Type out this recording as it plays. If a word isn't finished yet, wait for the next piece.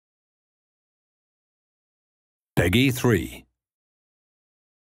Peggy 3.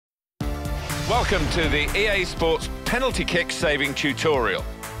 Welcome to the EA Sports penalty kick saving tutorial.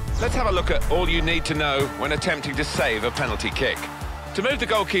 Let's have a look at all you need to know when attempting to save a penalty kick. To move the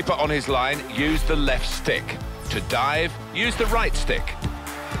goalkeeper on his line, use the left stick. To dive, use the right stick.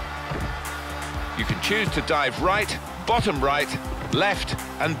 You can choose to dive right, left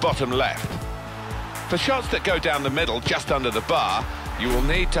and bottom left. For shots that go down the middle, just under the bar, you will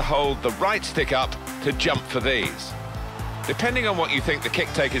need to hold the right stick up to jump for these. Depending on what you think the kick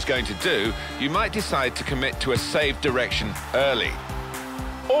taker is going to do, you might decide to commit to a save direction early.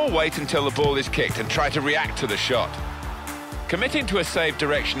 Or wait until the ball is kicked and try to react to the shot. Committing to a save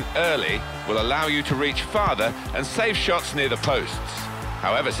direction early will allow you to reach farther and save shots near the posts.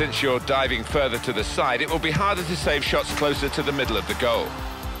 However, since you're diving further to the side, it will be harder to save shots closer to the middle of the goal.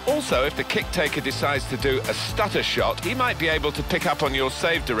 Also, if the kick taker decides to do a stutter shot, he might be able to pick up on your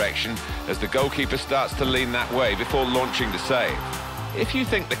save direction as the goalkeeper starts to lean that way before launching the save. If you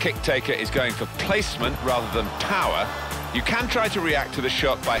think the kick taker is going for placement rather than power, you can try to react to the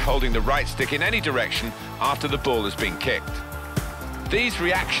shot by holding the right stick in any direction after the ball has been kicked. These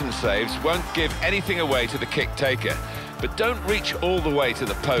reaction saves won't give anything away to the kick taker, but don't reach all the way to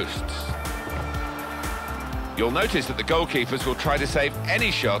the posts. You'll notice that the goalkeepers will try to save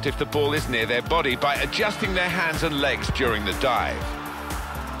any shot if the ball is near their body by adjusting their hands and legs during the dive.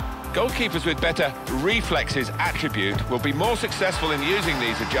 Goalkeepers with better reflexes attribute will be more successful in using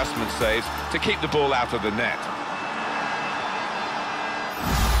these adjustment saves to keep the ball out of the net.